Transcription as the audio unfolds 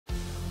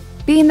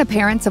Being the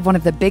parents of one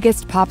of the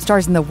biggest pop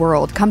stars in the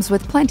world comes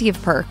with plenty of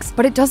perks,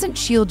 but it doesn't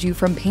shield you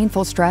from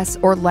painful stress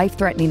or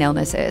life-threatening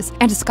illnesses,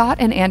 and Scott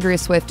and Andrea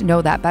Swift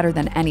know that better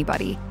than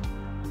anybody.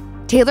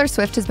 Taylor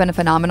Swift has been a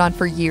phenomenon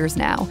for years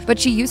now, but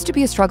she used to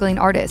be a struggling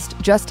artist,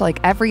 just like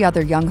every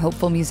other young,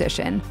 hopeful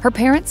musician. Her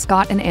parents,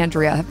 Scott and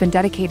Andrea, have been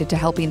dedicated to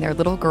helping their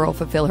little girl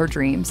fulfill her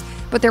dreams,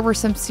 but there were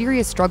some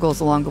serious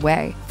struggles along the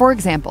way. For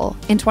example,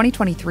 in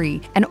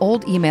 2023, an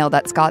old email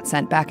that Scott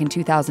sent back in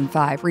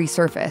 2005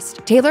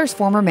 resurfaced. Taylor's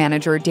former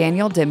manager,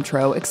 Daniel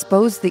Dimtro,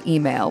 exposed the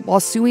email while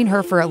suing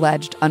her for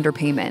alleged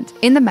underpayment.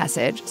 In the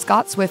message,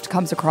 Scott Swift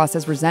comes across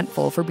as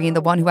resentful for being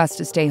the one who has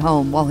to stay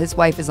home while his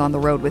wife is on the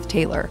road with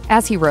Taylor.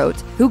 As he wrote,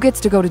 "Who gets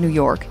to go to New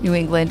York, New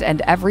England,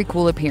 and every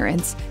cool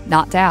appearance?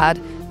 Not Dad.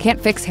 Can't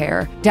fix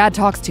hair. Dad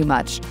talks too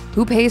much.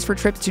 Who pays for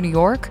trips to New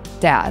York?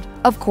 Dad."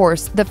 Of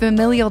course, the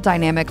familial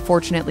dynamic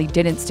fortunately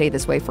didn't stay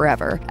this way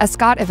forever, as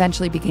Scott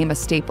eventually became a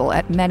staple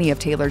at many of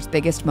Taylor's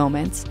biggest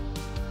moments.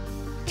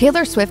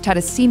 Taylor Swift had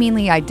a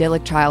seemingly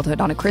idyllic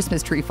childhood on a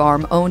Christmas tree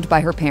farm owned by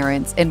her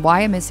parents in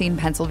Wyomissing,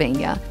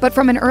 Pennsylvania. But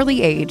from an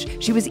early age,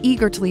 she was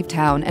eager to leave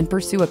town and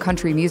pursue a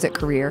country music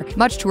career,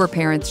 much to her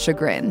parents'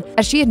 chagrin.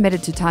 As she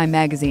admitted to Time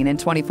magazine in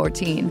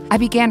 2014, "I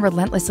began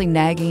relentlessly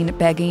nagging,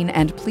 begging,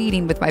 and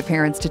pleading with my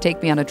parents to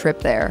take me on a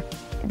trip there.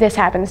 This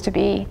happens to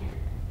be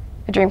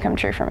a dream come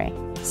true for me."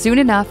 Soon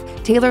enough,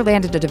 Taylor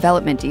landed a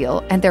development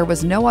deal, and there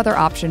was no other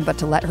option but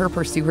to let her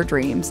pursue her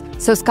dreams.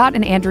 So Scott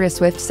and Andrea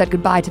Swift said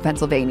goodbye to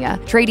Pennsylvania,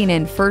 trading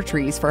in fir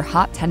trees for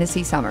hot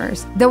Tennessee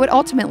summers. Though it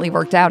ultimately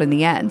worked out in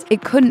the end,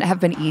 it couldn't have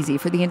been easy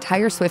for the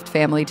entire Swift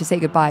family to say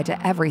goodbye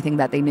to everything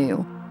that they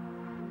knew.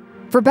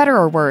 For better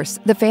or worse,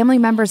 the family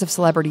members of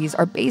celebrities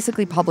are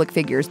basically public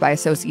figures by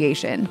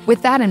association.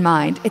 With that in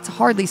mind, it's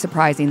hardly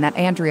surprising that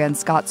Andrea and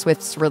Scott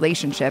Swift's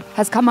relationship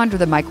has come under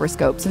the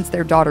microscope since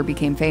their daughter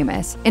became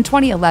famous. In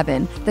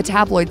 2011, the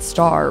tabloid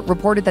Star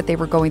reported that they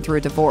were going through a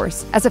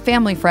divorce. As a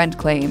family friend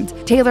claimed,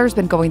 "Taylor's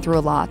been going through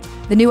a lot.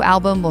 The new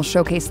album will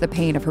showcase the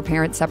pain of her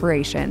parents'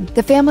 separation."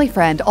 The family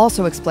friend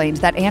also explained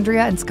that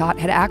Andrea and Scott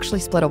had actually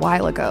split a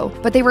while ago,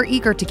 but they were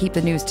eager to keep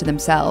the news to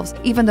themselves,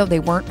 even though they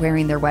weren't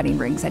wearing their wedding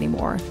rings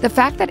anymore.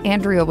 The fact that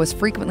Andrea was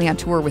frequently on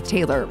tour with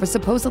Taylor was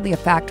supposedly a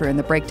factor in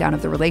the breakdown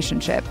of the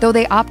relationship, though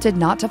they opted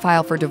not to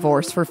file for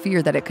divorce for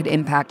fear that it could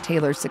impact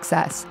Taylor's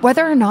success.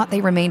 Whether or not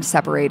they remained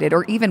separated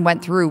or even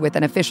went through with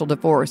an official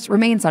divorce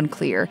remains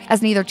unclear,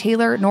 as neither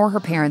Taylor nor her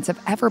parents have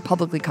ever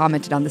publicly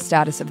commented on the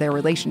status of their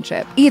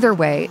relationship. Either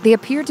way, they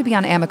appear to be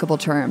on amicable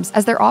terms,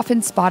 as they're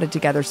often spotted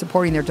together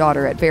supporting their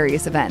daughter at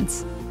various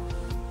events.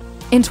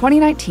 In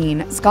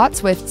 2019, Scott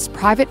Swift's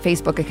private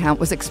Facebook account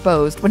was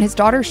exposed when his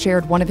daughter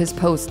shared one of his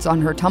posts on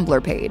her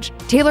Tumblr page.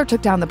 Taylor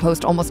took down the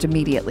post almost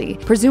immediately,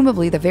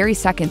 presumably the very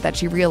second that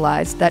she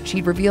realized that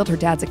she'd revealed her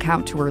dad's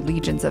account to her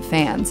legions of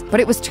fans.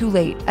 But it was too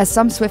late, as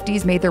some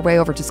Swifties made their way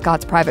over to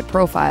Scott's private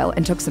profile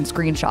and took some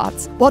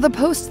screenshots. While the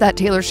post that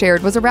Taylor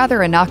shared was a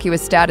rather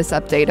innocuous status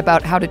update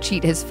about how to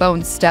cheat his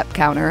phone's step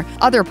counter,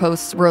 other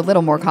posts were a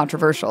little more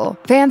controversial.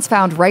 Fans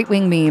found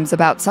right-wing memes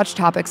about such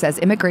topics as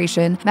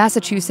immigration,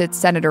 Massachusetts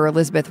Senator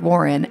Elizabeth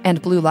Warren, and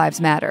Blue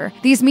Lives Matter.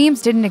 These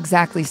memes didn't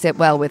exactly sit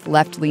well with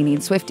left-leaning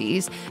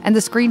Swifties, and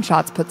the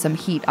screenshots put some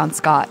heat on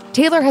Scott.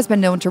 Taylor has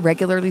been known to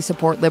regularly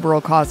support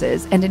liberal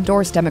causes and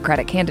endorse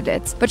Democratic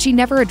candidates, but she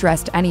never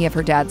addressed any of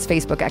her dad's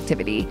Facebook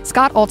activity.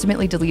 Scott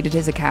ultimately deleted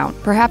his account,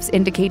 perhaps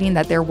indicating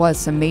that there was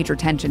some major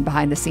tension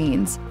behind the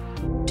scenes.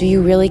 Do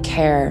you really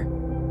care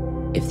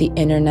if the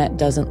internet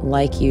doesn't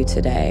like you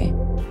today?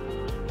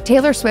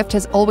 Taylor Swift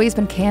has always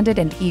been candid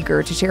and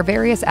eager to share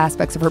various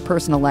aspects of her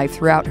personal life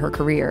throughout her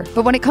career,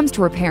 but when it comes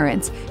to her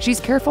parents,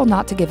 she's careful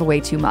not to give away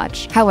too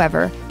much.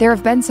 However, there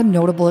have been some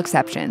notable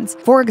exceptions.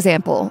 For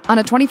example, on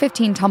a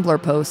 2015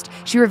 Tumblr post,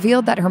 she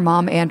revealed that her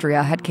mom,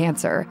 Andrea, had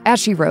cancer. As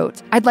she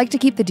wrote, "I'd like to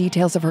keep the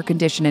details of her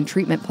condition and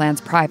treatment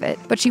plans private,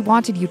 but she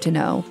wanted you to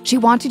know. She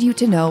wanted you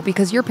to know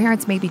because your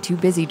parents may be too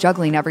busy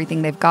juggling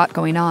everything they've got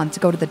going on to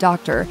go to the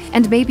doctor,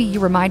 and maybe you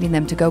reminding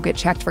them to go get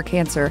checked for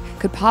cancer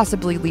could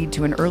possibly lead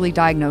to an early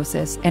diagnosis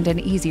and an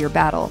easier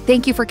battle.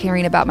 Thank you for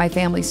caring about my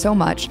family so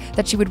much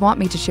that she would want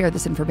me to share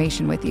this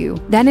information with you."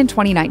 Then in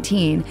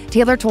 2019,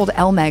 Taylor told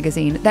Elle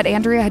magazine that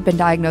Andrea had been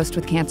diagnosed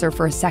with cancer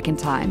for a second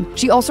time.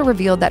 She also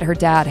revealed that her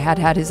dad had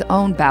had his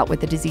own bout with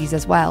the disease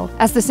as well.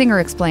 As the singer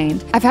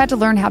explained, "I've had to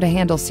learn how to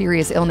handle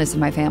serious illness in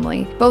my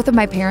family. Both of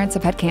my parents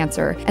have had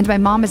cancer, and my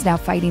mom is now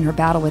fighting her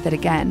battle with it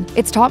again.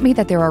 It's taught me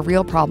that there are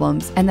real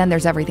problems, and then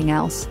there's everything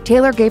else."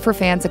 Taylor gave her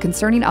fans a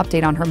concerning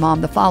update on her mom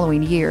the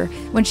following year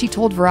when she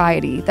told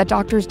Variety that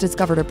doctors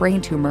discovered a brain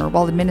tumor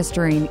while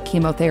administering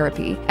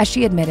chemotherapy. As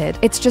she admitted,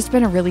 "It's just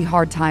been a really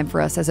hard time for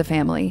us as a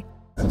family."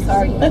 I'm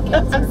sorry.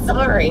 I'm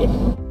sorry.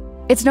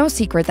 It's no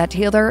secret that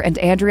Taylor and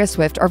Andrea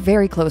Swift are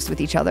very close with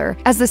each other.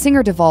 As the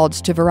singer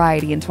divulged to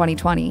Variety in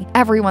 2020,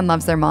 everyone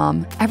loves their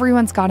mom.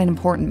 Everyone's got an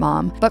important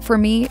mom. But for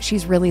me,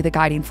 she's really the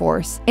guiding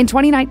force. In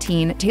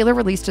 2019, Taylor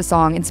released a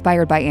song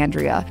inspired by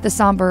Andrea, the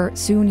somber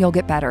Soon You'll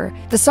Get Better.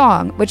 The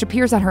song, which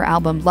appears on her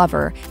album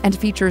Lover and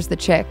features the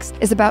Chicks,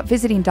 is about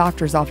visiting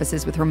doctor's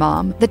offices with her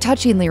mom. The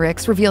touching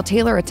lyrics reveal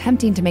Taylor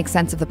attempting to make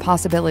sense of the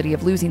possibility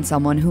of losing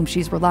someone whom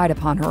she's relied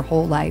upon her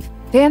whole life.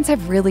 Fans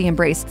have really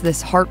embraced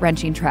this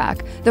heart-wrenching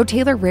track, though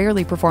Taylor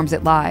rarely performs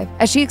it live.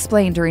 As she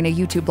explained during a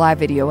YouTube live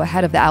video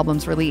ahead of the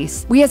album's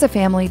release, "We as a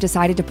family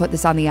decided to put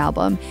this on the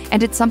album,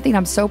 and it's something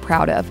I'm so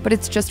proud of, but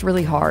it's just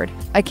really hard.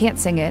 I can't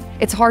sing it.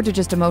 It's hard to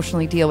just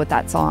emotionally deal with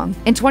that song."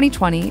 In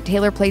 2020,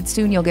 Taylor played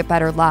Soon You'll Get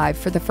Better live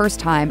for the first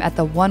time at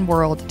the One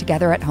World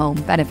Together at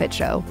Home benefit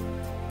show.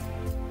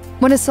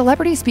 When a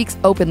celebrity speaks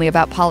openly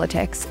about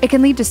politics, it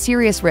can lead to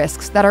serious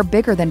risks that are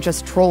bigger than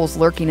just trolls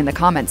lurking in the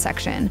comments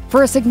section.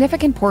 For a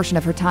significant portion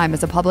of her time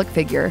as a public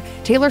figure,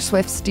 Taylor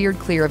Swift steered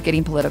clear of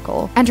getting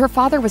political, and her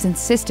father was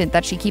insistent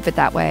that she keep it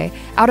that way,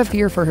 out of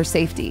fear for her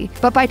safety.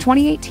 But by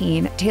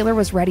 2018, Taylor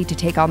was ready to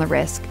take on the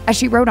risk. As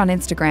she wrote on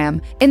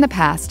Instagram, "In the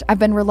past, I've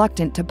been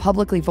reluctant to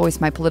publicly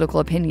voice my political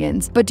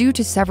opinions, but due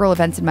to several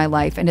events in my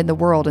life and in the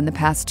world in the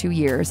past 2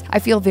 years, I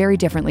feel very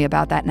differently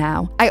about that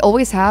now. I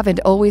always have and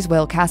always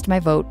will cast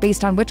my vote based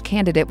on which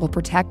candidate will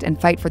protect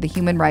and fight for the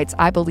human rights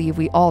I believe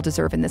we all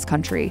deserve in this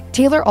country."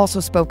 Taylor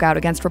also spoke out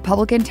against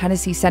Republican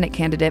Tennessee Senate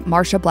candidate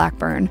Marsha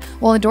Blackburn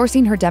while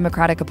endorsing her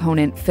Democratic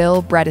opponent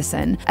Phil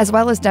Bredesen, as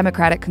well as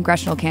Democratic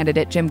congressional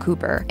candidate Jim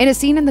Cooper. In a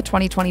scene in the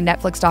 2020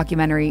 Netflix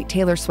documentary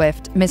Taylor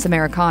Swift, Miss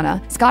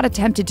Americana, Scott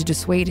attempted to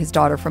dissuade his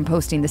daughter from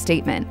posting the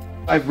statement.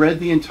 "I've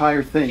read the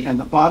entire thing, and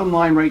the bottom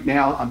line right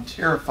now, I'm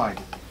terrified.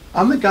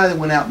 I'm the guy that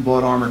went out and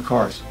bought armored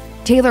cars."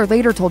 Taylor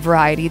later told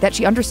Variety that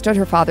she understood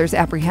her father's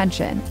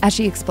apprehension. As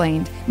she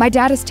explained, "My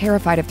dad is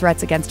terrified of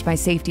threats against my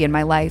safety and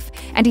my life,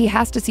 and he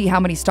has to see how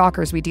many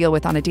stalkers we deal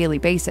with on a daily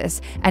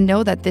basis and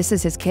know that this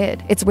is his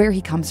kid. It's where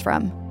he comes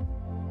from."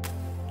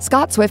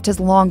 Scott Swift has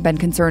long been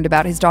concerned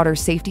about his daughter's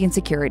safety and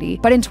security,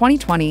 but in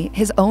 2020,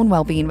 his own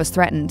well-being was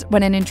threatened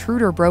when an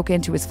intruder broke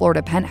into his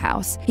Florida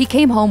penthouse. He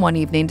came home one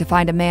evening to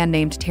find a man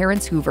named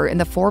Terrence Hoover in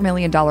the $4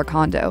 million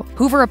condo.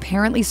 Hoover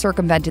apparently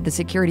circumvented the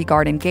security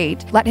guard and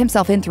gate, let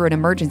himself in through an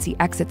emergency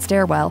exit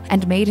stairwell,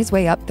 and made his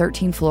way up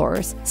 13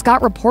 floors.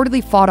 Scott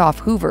reportedly fought off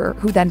Hoover,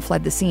 who then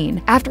fled the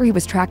scene. After he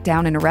was tracked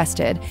down and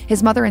arrested,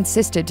 his mother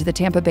insisted to the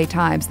Tampa Bay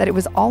Times that it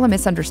was all a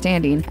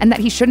misunderstanding and that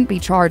he shouldn't be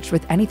charged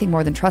with anything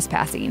more than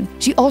trespassing.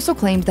 She also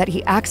claimed that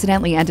he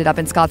accidentally ended up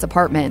in Scott's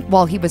apartment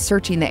while he was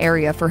searching the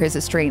area for his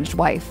estranged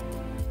wife.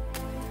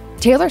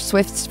 Taylor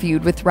Swift's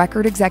feud with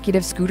record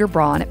executive Scooter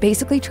Braun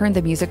basically turned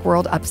the music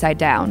world upside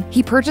down.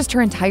 He purchased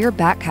her entire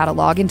back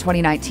catalog in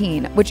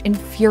 2019, which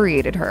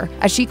infuriated her,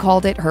 as she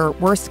called it her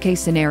worst-case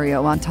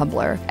scenario on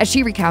Tumblr. As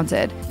she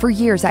recounted, "For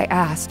years I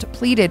asked,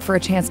 pleaded for a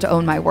chance to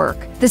own my work."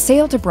 The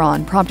sale to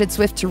Braun prompted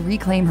Swift to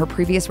reclaim her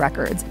previous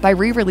records by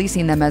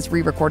re-releasing them as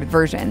re-recorded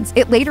versions.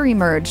 It later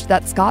emerged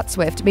that Scott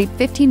Swift made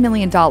 $15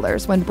 million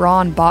when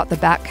Braun bought the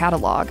back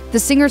catalog. The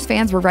singer's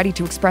fans were ready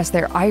to express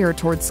their ire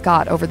towards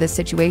Scott over this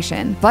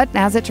situation, but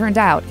as it turned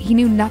out, he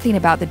knew nothing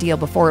about the deal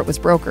before it was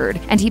brokered,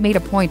 and he made a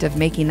point of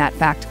making that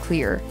fact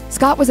clear.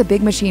 Scott was a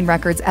Big Machine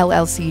Records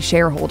LLC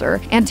shareholder,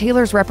 and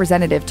Taylor's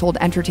representative told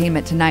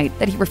Entertainment Tonight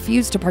that he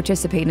refused to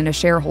participate in a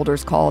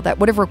shareholders call that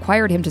would have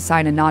required him to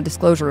sign a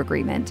non-disclosure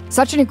agreement.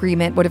 Such an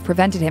agreement would have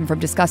prevented him from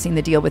discussing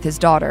the deal with his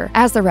daughter.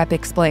 As the rep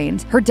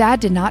explained, her dad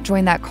did not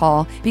join that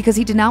call because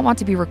he did not want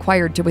to be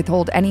required to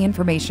withhold any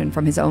information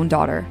from his own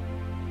daughter.